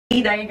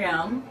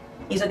Diagram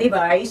is a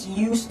device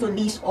used to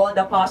list all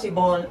the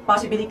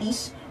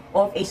possibilities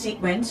of a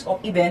sequence of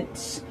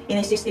events in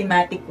a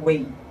systematic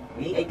way.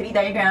 Okay? A tree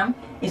diagram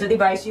is a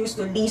device used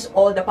to list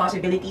all the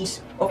possibilities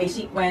of a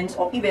sequence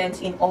of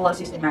events in a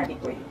systematic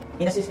way.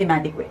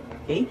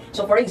 Okay?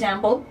 So for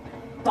example,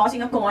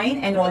 tossing a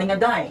coin and rolling a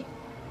die.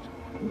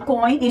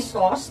 Coin is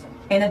tossed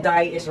and a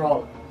die is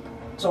rolled.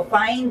 So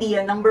find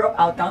the number of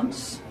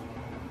outcomes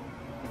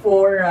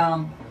for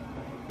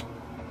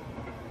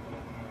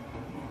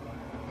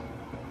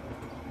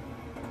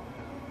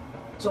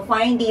So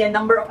find the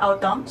number of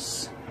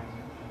outcomes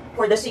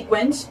for the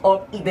sequence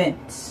of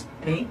events.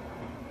 Okay?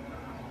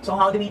 So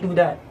how do we do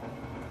that?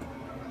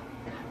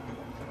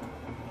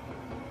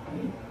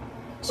 Okay.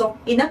 So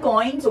in a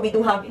coin, so we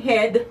do have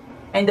head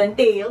and then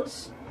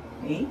tails.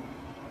 Okay?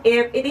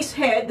 If it is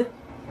head,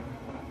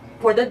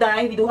 for the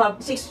die, we do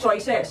have 6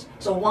 choices.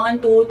 So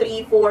 1, 2,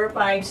 3, 4,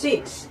 5,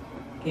 6.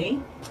 Okay?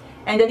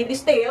 And then if it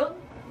is tail,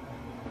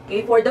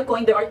 okay, for the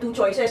coin there are 2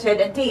 choices,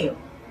 head and tail.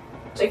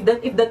 So if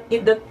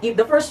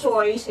the first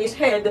choice is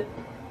head,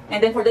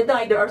 and then for the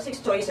die there are 6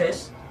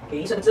 choices,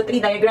 okay, so that's a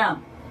tree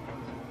diagram.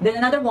 Then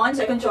another one,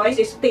 second choice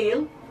is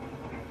tail,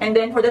 and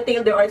then for the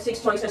tail there are 6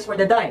 choices for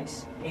the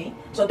dice. Okay,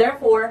 so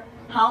therefore,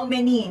 how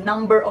many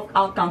number of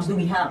outcomes do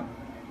we have?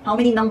 How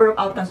many number of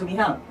outcomes do we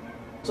have?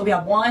 So we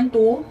have 1,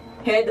 2,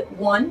 head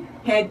 1,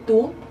 head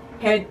 2,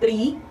 head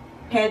 3,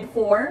 head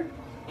 4,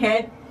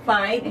 head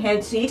 5,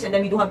 head 6, and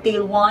then we do have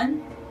tail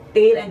 1,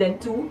 tail and then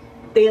 2.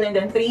 Tail and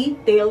then 3,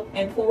 tail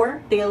and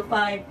 4, tail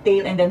 5,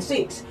 tail and then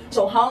 6.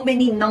 So how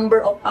many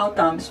number of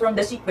outcomes from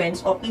the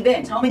sequence of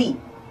events? How many?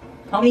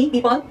 How many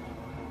people?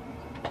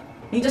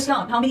 You just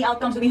count. How many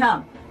outcomes do we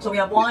have? So we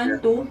have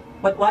 1, 2,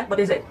 what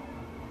is it?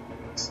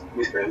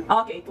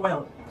 Okay,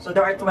 12. So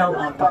there are 12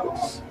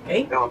 outcomes.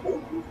 Okay?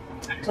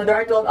 So there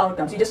are 12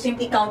 outcomes. You just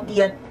simply count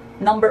the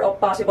number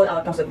of possible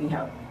outcomes that we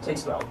have. So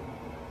it's 12.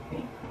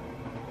 Okay.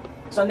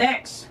 So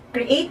next,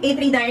 create a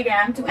tree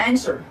diagram to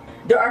answer.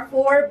 There are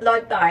 4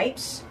 blood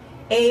types,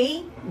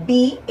 A,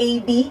 B,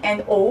 AB,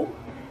 and O.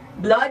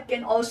 Blood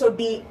can also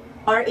be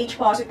Rh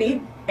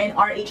positive and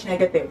Rh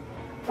negative.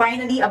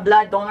 Finally, a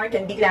blood donor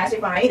can be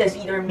classified as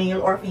either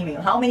male or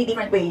female. How many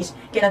different ways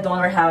can a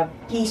donor have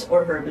his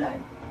or her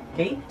blood?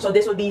 Okay, so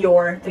this will be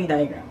your tree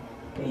diagram.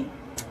 Okay,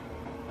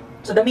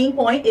 so the main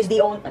point is the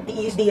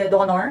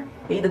donor.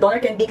 Okay, the donor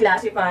can be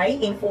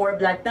classified in 4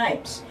 blood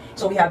types.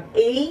 So we have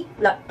A,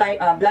 blood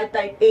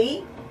type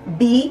A,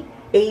 B,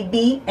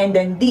 AB, and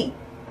then D.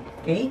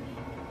 Okay?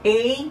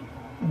 A,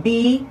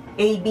 B,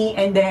 AB,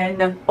 and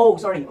then O.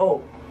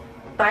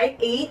 Type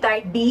A,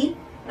 type B,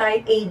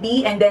 type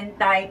AB, and then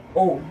type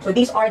O. So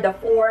these are the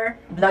 4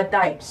 blood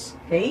types.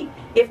 Okay?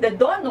 If the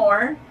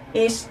donor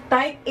is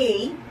type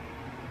A,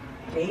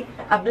 okay,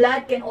 a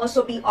blood can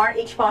also be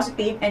Rh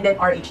positive and then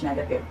Rh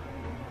negative.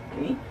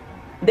 Okay?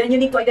 Then you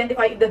need to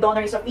identify if the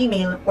donor is a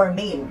female or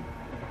male.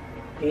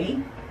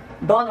 Okay?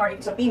 Donor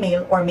is a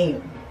female or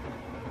male.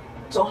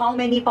 So how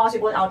many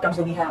possible outcomes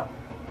do we have?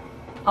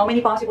 How many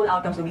possible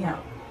outcomes do we have?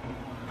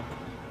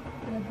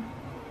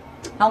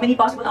 How many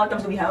possible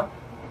outcomes do we have?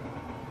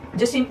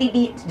 Just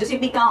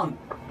simply count.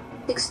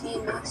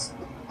 16.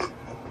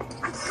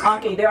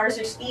 Okay, there are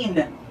 16.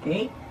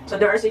 Okay, so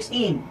there are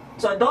 16.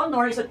 So a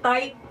donor is a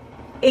type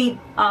A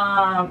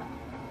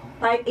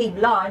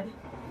blood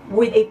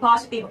with a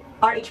positive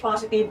Rh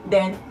positive,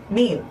 then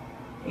male.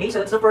 Okay, so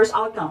that's the first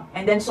outcome,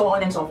 and then so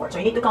on and so forth. So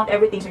you need to count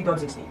everything, so you got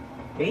 16.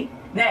 Okay,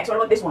 next, what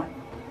about this one?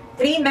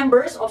 3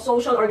 members of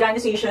social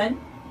organization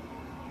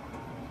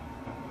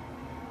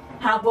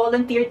have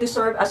volunteered to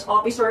serve as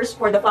officers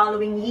for the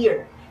following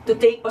year to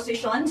take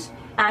positions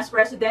as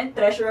president,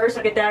 treasurer,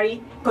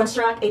 secretary.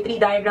 Construct a tree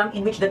diagram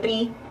in which the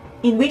 3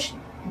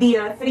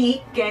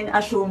 can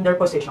assume their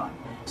position.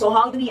 So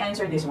how do we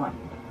answer this one?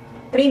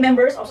 3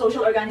 members of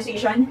social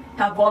organization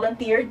have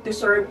volunteered to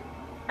serve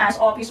as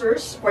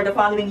officers for the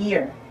following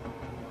year.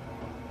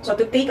 So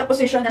to take a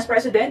position as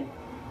president,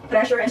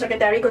 treasurer, and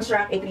secretary,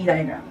 construct a tree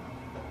diagram.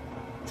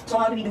 So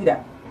how do we do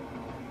that?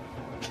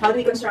 How do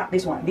we construct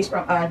this one, this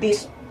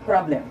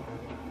problem?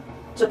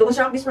 So to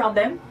construct this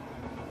problem,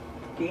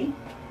 okay,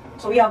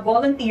 so we have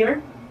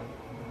volunteer.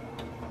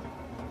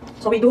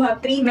 So we do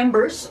have 3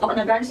 members of an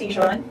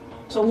organization.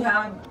 So we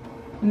have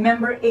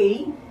member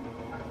A,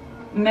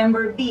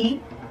 member B,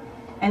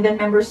 and then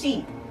member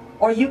C.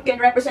 Or you can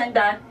represent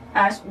that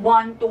as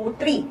 1, 2,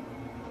 3.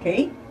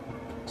 Okay?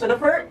 So the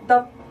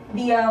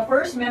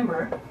first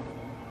member,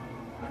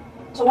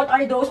 so what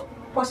are those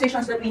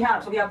positions that we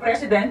have? So we have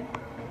president,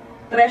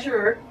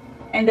 treasurer,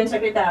 and then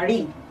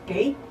secretary.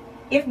 Okay?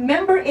 If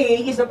member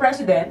A is the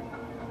president,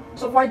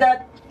 so for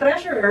that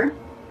treasurer,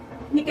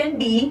 he can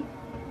be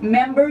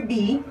member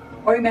B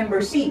or member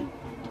C.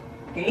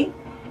 Okay?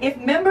 If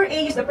member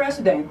A is the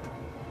president,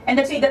 and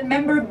let's say that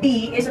member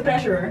B is the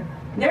treasurer,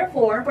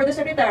 therefore, for the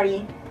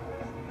secretary,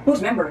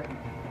 who's member?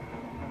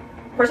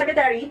 For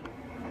secretary,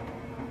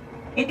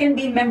 it can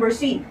be member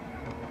C.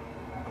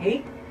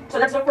 Okay? So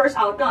that's the first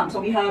outcome. So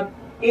we have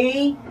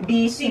A,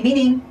 B, C,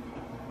 meaning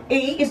A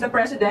is the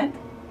president,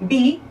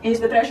 B is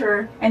the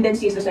treasurer, and then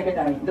C is the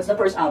secretary. That's the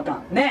first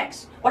outcome.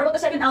 Next, what about the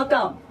second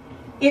outcome?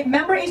 If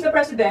member A is the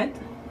president,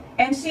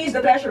 and C is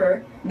the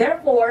treasurer,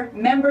 therefore,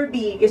 member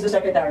B is the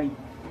secretary.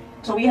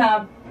 So we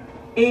have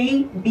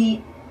A,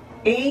 B,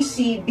 A,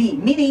 C, B,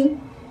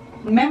 meaning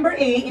member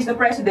A is the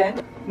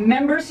president,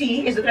 member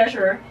C is the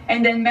treasurer,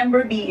 and then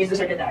member B is the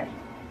secretary.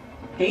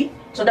 Okay?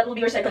 So that will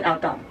be your second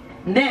outcome.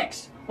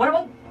 Next, what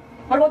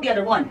about the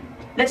other one?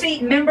 Let's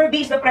say member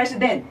B is the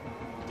president.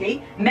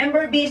 Okay?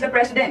 Member B is the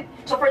president.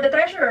 So for the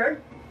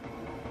treasurer,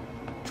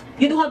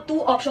 you do have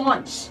two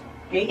options.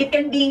 Okay? It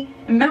can be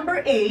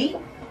member A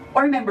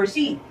or member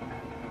C.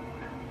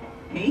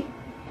 Okay?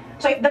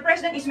 So if the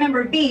president is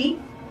member B,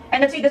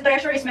 and let's say the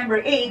treasurer is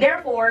member A,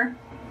 therefore,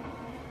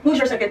 who's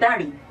your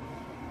secretary?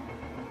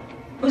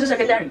 Who's the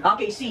secretary?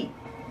 Okay, C.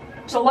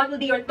 So what will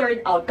be your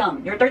third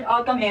outcome? Your third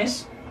outcome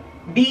is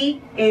B,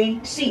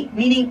 A, C.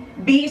 Meaning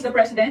B is the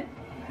president,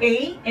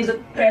 A is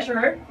the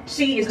treasurer,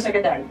 C is the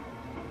secretary.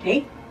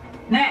 Okay?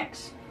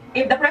 Next,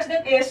 if the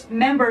president is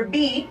member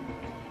B,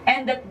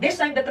 and this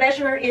time the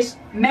treasurer is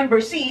member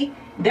C,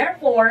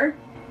 therefore,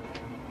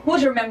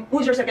 who's your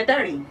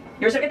secretary?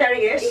 Your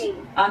secretary is? A.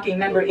 Okay,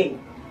 member A.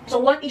 So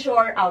what is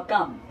your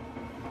outcome?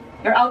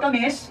 Your outcome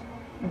is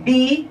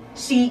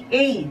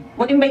BCA.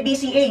 What do you mean by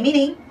BCA?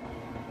 Meaning,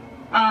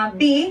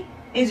 B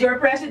is your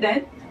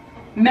president,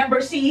 member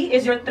C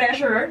is your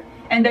treasurer,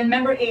 and then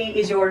member A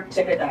is your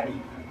secretary.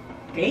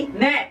 Okay,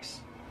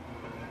 next.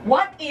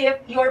 What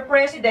if your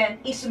president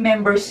is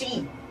member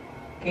C?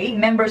 Okay,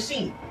 member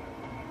C.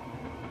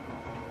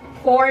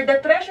 For the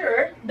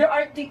treasurer, there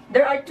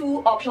are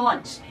two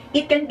options.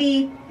 It can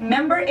be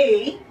member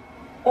A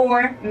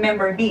or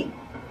member B.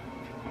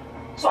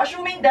 So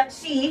assuming that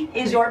C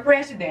is your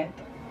president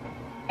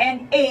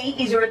and A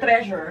is your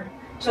treasurer,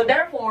 so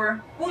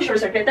therefore, who's your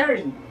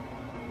secretary?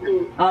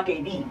 B.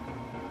 Okay, B.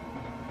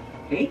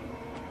 Okay?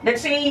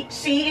 Let's say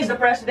C is the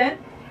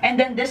president, and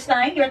then this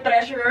time your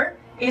treasurer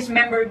is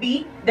member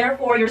B,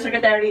 therefore your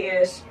secretary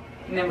is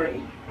member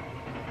A.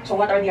 So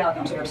what are the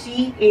outcomes? So you have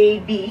C, A,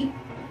 B,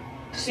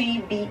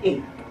 C, B,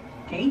 A.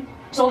 Okay?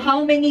 So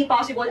how many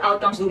possible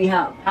outcomes do we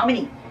have? How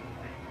many?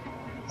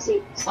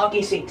 6.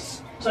 Okay,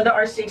 6. So there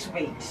are 6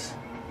 ways.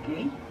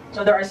 Okay?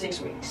 So there are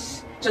 6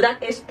 ways. So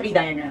that is tree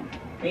diagram.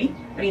 Okay?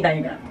 Tree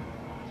diagram.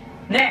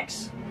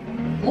 Next,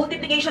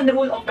 multiplication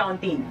rule of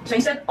counting. So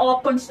instead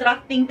of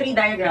constructing tree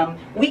diagram,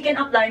 we can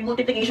apply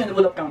multiplication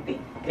rule of counting.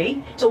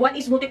 Okay? So what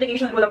is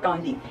multiplication rule of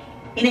counting?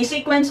 In a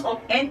sequence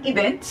of n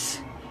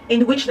events,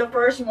 in which the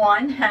first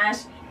one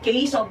has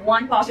case of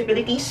 1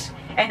 possibilities,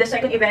 and the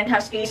second event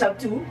has case of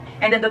 2,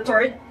 and then the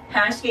third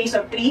has case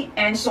of 3,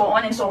 and so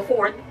on and so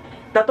forth,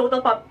 the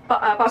total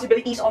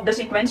possibilities of the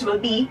sequence will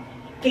be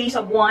case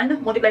of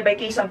 1 multiplied by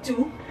case of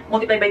 2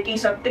 multiplied by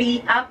case of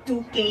 3 up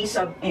to case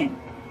of n.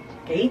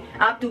 Okay,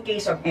 up to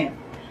case of n.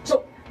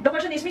 So the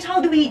question is, Miss, how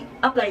do we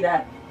apply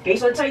that? Okay,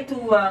 so let's try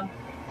to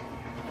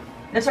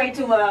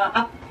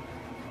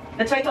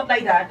apply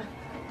that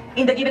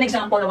in the given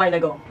example a while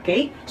ago.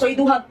 Okay, so you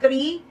do have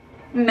 3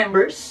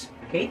 members.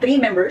 Okay, 3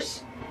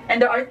 members,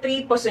 and there are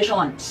 3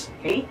 positions.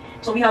 Okay,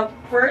 so we have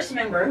first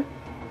member,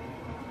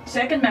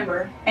 second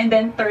member, and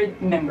then third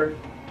member.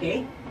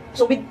 Okay,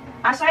 so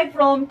aside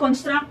from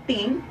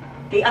constructing,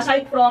 okay,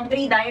 aside from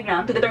tree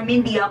diagram to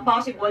determine the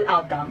possible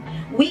outcome,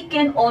 we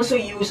can also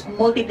use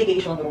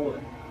multiplication rule.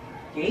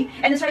 Okay,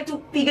 and let's try to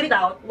figure it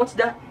out. What's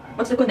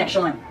the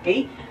connection?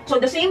 Okay, so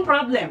the same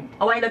problem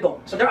a while ago.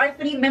 So there are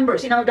 3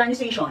 members in our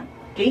organization.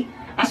 Okay,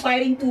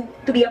 aspiring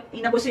to be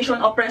in a position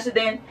of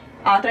president,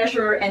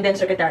 treasurer, and then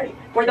secretary.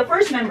 For the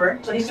first member,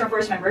 so this is our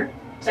first member,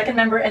 second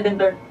member, and then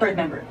the third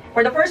member.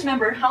 For the first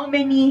member, how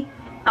many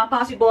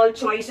possible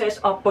choices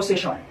of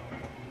position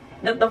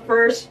that the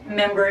first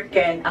member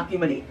can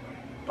accumulate?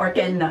 Or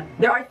can,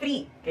 there are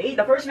 3, okay?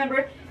 The first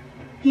member,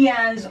 he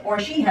has or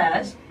she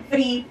has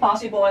 3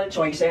 possible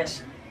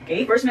choices,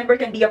 okay? First member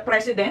can be a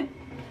president,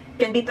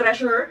 can be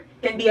treasurer,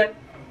 can be a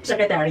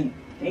secretary,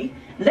 okay?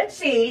 Let's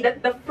say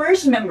that the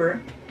first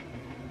member,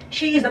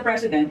 she is the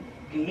president,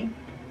 okay?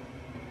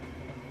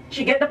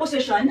 She get the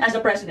position as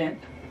a president.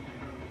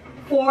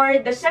 For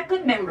the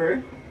second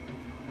member,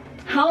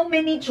 how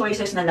many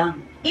choices na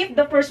lang? If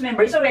the first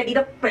member is already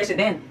the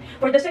president.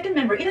 For the second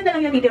member, ilan na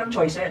lang yung titirang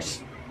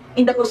choices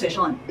in the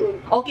position?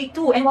 2. Okay,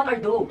 2. And what are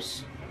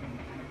those?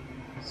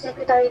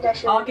 Secretary,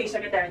 treasurer. Okay,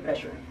 secretary and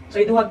treasurer. So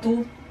you do have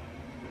 2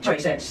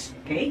 choices.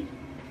 Okay?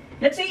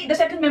 Let's say the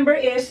second member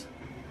is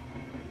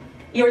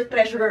your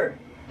treasurer.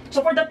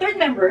 So for the third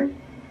member,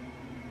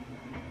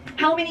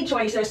 how many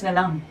choices na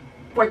lang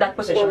for that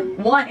position?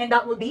 1, and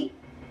that will be?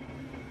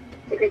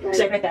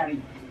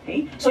 Secretary.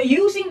 Okay? So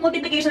using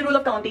multiplication rule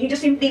of counting, you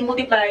just simply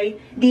multiply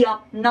the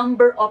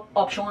number of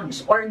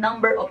options or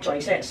number of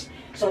choices.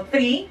 So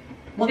 3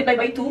 multiplied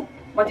by 2,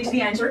 what is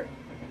the answer?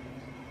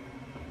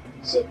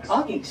 6.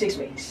 Okay, 6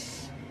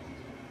 ways.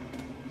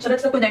 So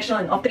that's the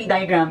connection of tree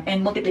diagram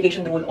and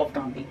multiplication rule of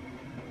counting.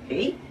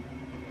 Okay?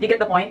 You get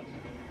the point?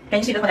 Can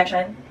you see the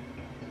connection?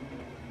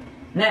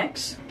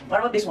 Next, what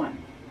about this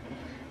one?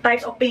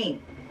 Types of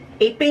paint.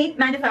 A paint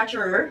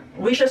manufacturer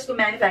wishes to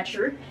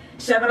manufacture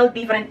several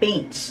different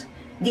paints.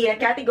 The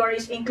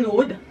categories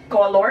include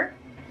color,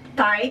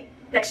 type,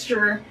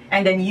 texture,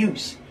 and then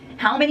use.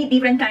 How many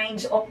different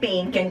kinds of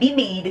paint can be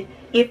made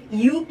if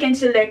you can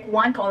select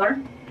one color,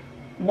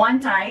 one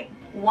type,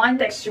 one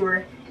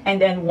texture, and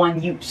then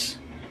one use?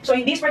 So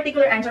in this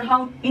particular question,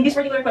 how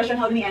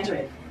do we answer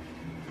it?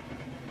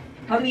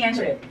 How do we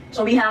answer it?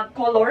 So we have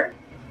color,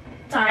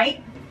 type,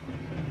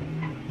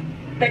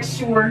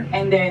 texture,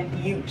 and then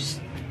use.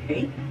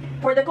 Okay?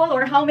 For the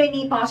color, how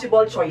many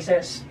possible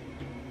choices?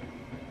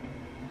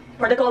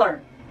 For the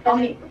color, how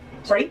many?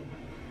 Sorry?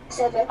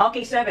 7.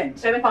 Okay, 7.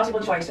 7 possible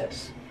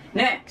choices.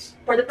 Next,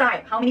 for the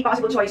type, how many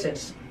possible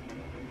choices?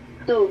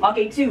 2.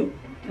 Okay, 2.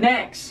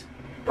 Next,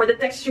 for the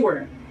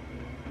texture,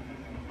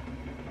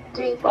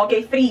 3.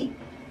 okay, 3.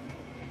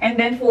 And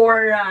then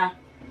for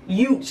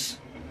use,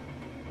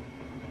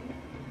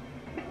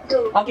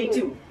 2. okay,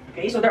 2.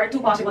 Okay, so there are 2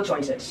 possible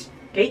choices.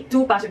 Okay,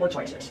 2 possible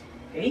choices.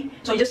 Okay,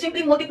 so just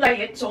simply multiply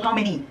it. So how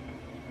many?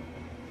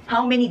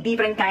 How many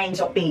different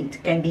kinds of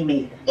paint can be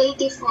made?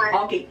 84.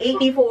 Okay,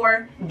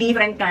 84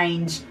 different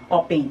kinds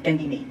of paint can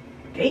be made.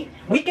 Okay,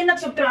 we cannot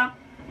subtract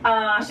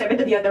 7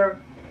 to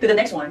the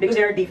next one because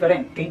they are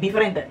different. Okay,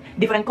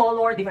 different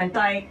color, different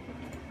type.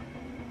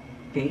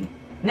 Okay,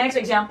 next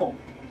example.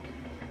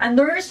 A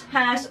nurse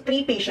has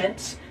 3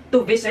 patients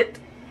to visit.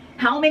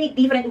 How many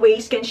different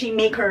ways can she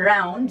make her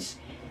rounds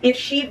if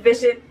she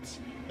visits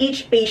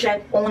each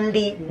patient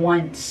only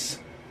once?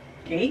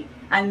 Okay,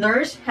 a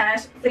nurse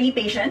has 3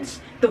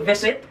 patients to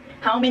visit.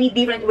 How many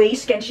different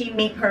ways can she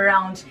make her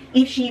rounds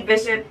if she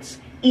visits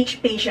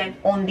each patient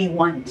only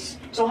once?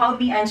 So how do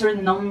we answer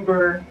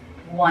number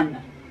 1?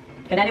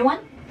 Can anyone?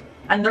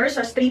 A nurse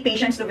has 3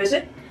 patients to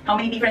visit. How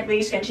many different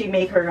ways can she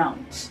make her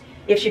rounds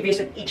if she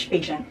visits each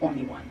patient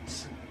only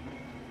once?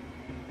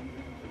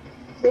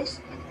 This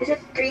is it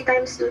 3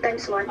 times 2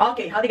 times 1?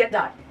 Okay, how do you get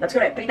that? That's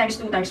correct. 3 times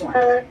 2 times 1.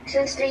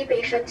 Since 3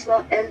 patients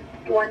mo and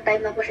 1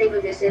 time na po siya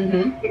i-visit,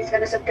 Mhm. it's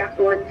gonna subtract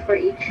 1 for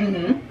each.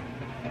 Mm-hmm.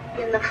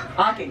 Yun na.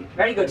 Okay,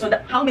 very good. So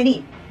how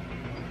many?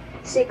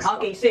 6.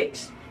 Okay,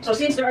 6. So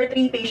since there are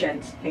 3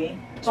 patients, okay,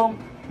 so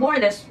more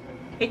or less,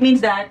 it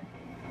means that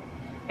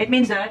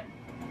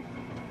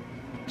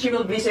she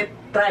will visit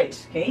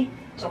thrice. Okay,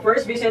 so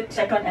first visit,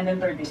 second, and then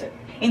third visit.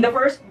 In the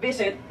first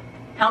visit,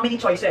 how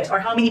many choices or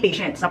how many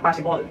patients na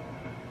possible?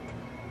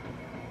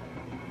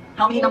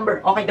 How many number?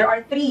 Okay, there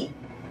are 3.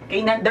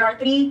 Okay, there are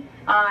 3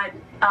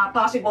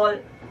 possible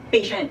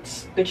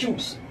patients to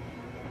choose.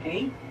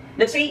 Okay,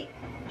 let's say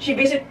she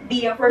visit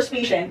the first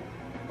patient.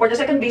 For the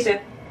second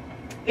visit,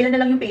 ilan na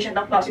lang yung patient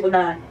na possible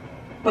na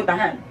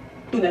puntahan?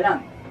 2 na lang.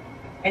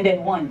 And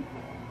then 1.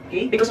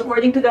 Okay, because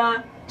according to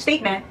the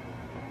statement,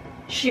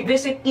 she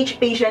visit each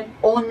patient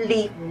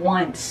only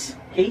once.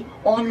 Okay,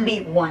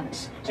 only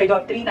once. So you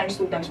have 3 times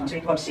 2 times 1. So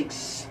you have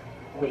 6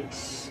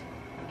 ways.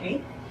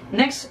 Okay,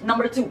 next,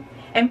 number 2.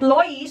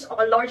 Employees of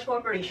a large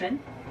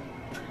corporation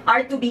are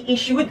to be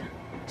issued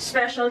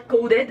special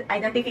coded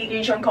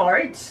identification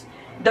cards.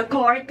 The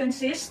card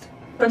consists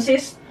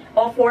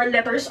of 4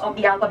 letters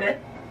of the alphabet.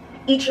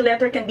 Each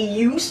letter can be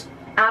used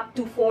up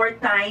to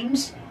 4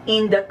 times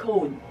in the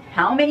code.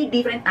 How many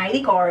different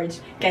ID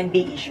cards can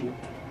be issued?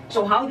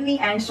 So how do we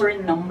answer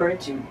number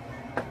 2?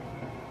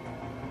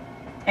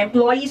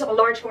 Employees of a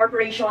large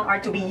corporation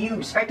are to be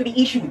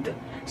issued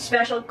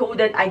special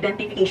coded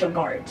identification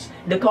cards.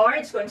 The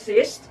cards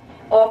consist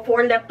of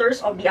 4 letters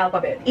of the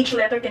alphabet. Each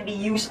letter can be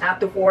used up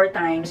to 4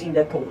 times in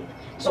the code.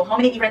 So how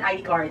many different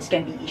ID cards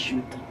can be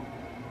issued?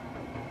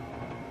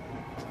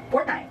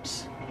 4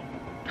 times.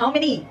 How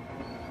many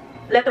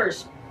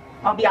letters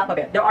of the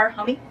alphabet? There are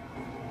how many?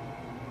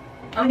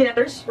 How many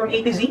letters from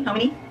A to Z? How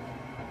many?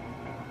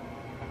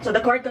 So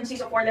the card consists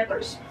of 4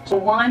 letters. So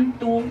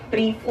 1, 2,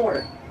 3,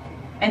 4.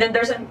 And then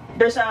there's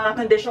a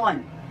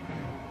condition.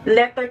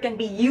 Letter can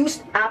be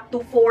used up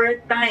to 4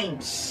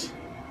 times.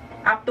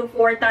 Up to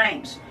 4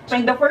 times. So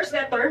in the first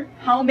letter,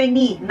 how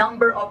many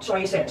number of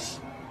choices?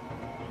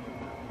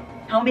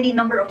 How many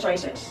number of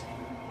choices?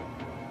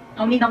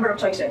 How many number of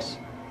choices?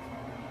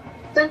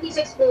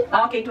 26 po.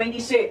 Okay,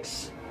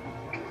 26.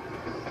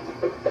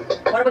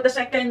 What about the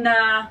second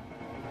letter?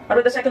 What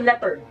about the second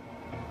letter?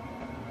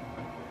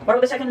 What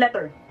about the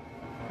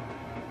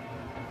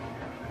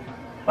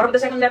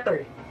second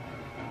letter?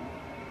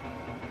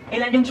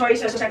 Ilan yung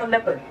choices sa second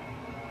letter?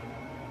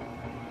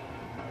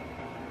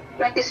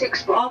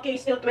 26 po. Okay,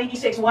 still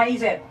 26. Why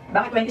is it?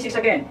 Bakit 26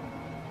 again?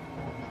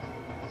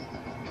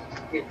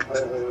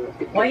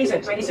 Why is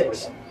it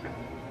 26?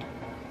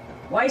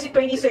 Why is it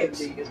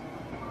 26?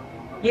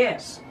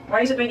 Yes.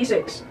 Why is it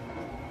 26?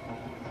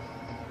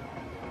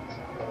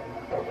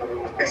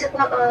 Kasi po,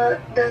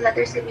 the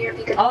letters can be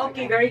repeated.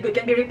 Okay, very good.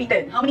 Can be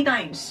repeated. How many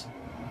times?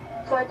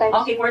 4 times.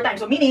 Okay, 4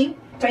 times. So meaning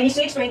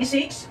 26,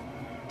 26,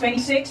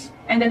 26,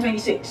 and then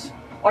 26.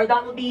 Or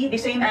that will be the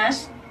same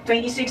as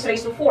 26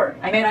 raised to 4.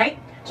 Am I right?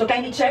 So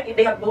kindly check if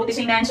they have both the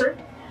same answer.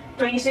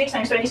 26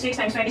 times 26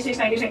 times 26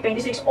 times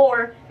 26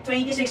 or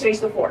 26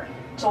 raised to 4.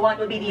 So what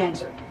will be the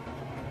answer?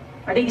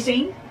 Are they the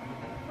same?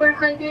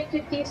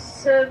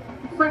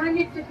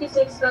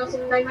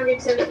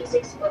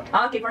 456,976 po.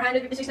 Okay,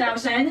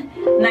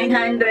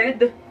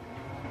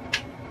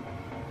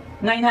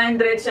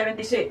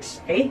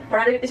 456,976. Okay,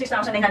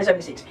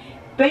 456,976.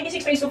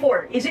 26 raised to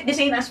 4. Is it the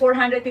same as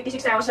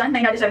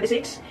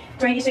 456,976?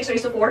 26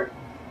 raised to 4?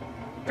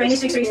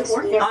 26 raised to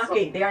 4? Yes.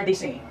 Okay, they are the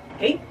same.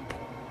 Okay?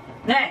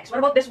 Next, what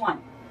about this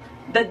one?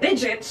 The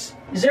digits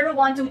 0,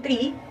 1, 2,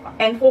 3,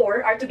 and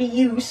 4 are to be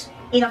used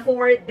in a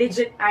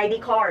 4-digit ID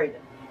card.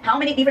 How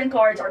many different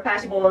cards are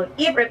possible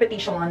if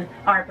repetition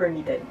are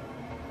permitted?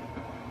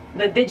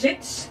 The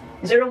digits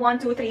 0, 1,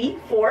 2, 3,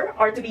 4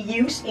 are to be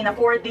used in a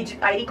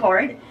 4-digit ID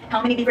card.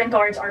 How many different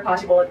cards are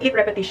possible if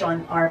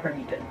repetition are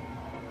permitted?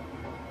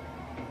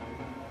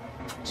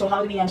 So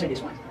how do we answer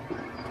this one?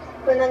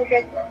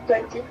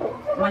 120 po.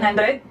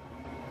 100?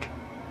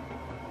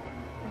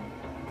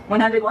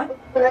 100 what?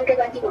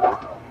 120 po.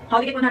 How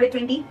do you get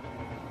 120?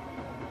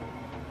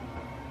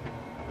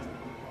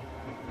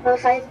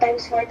 5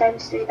 times 4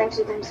 times 3 times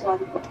 2 times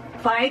 1 po.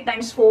 5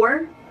 times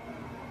 4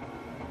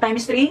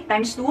 times 3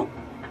 times 2.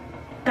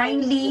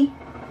 Kindly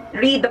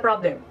read the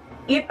problem.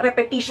 If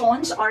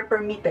repetitions are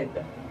permitted.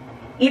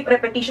 If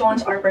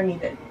repetitions are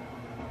permitted.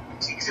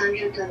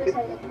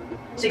 625.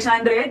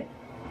 600?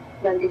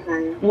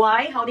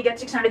 Why? How do you get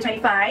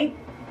 625?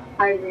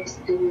 5 is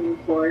to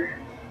 4.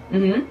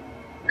 Mm-hmm.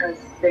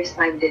 Because there's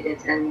 5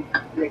 digits and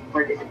like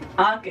 4 digits.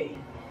 Okay.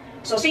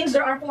 So since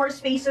there are 4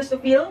 spaces to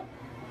fill,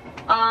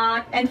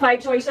 and 5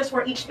 choices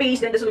for each space,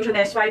 then the solution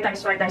is 5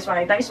 times 5 times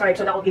 5 times 5.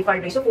 So that will be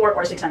 5 raised to 4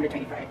 or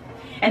 625.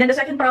 And then the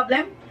second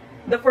problem,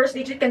 the first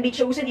digit can be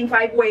chosen in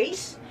 5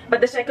 ways,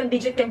 but the second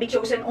digit can be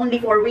chosen only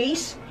 4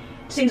 ways.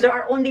 Since there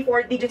are only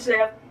 4 digits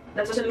left,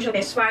 that's the solution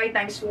is 5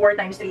 times 4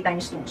 times 3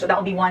 times 2. So that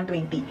will be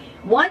 120.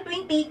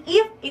 120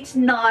 if it's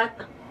not,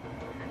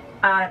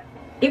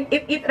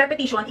 if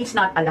repetition is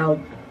not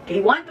allowed.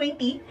 Okay,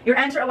 120, your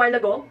answer a while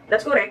ago,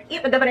 that's correct,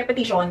 if the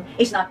repetition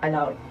is not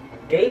allowed.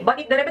 Okay, but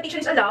if the repetition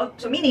is allowed,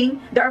 so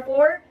meaning there are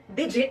 4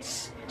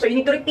 digits, so you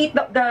need to repeat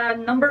the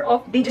number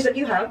of digits that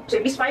you have. So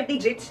if it's 5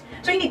 digits,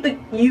 so you need to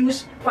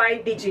use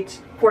 5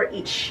 digits for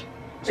each.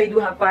 So you do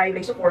have 5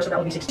 raised to 4, so that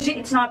will be 6. If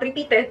it's not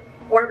repeated,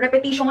 or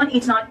repetition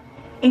is not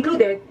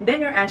included,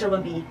 then your answer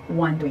will be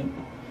 120.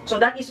 So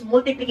that is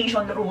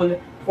multiplication rule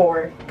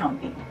for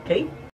counting. Okay?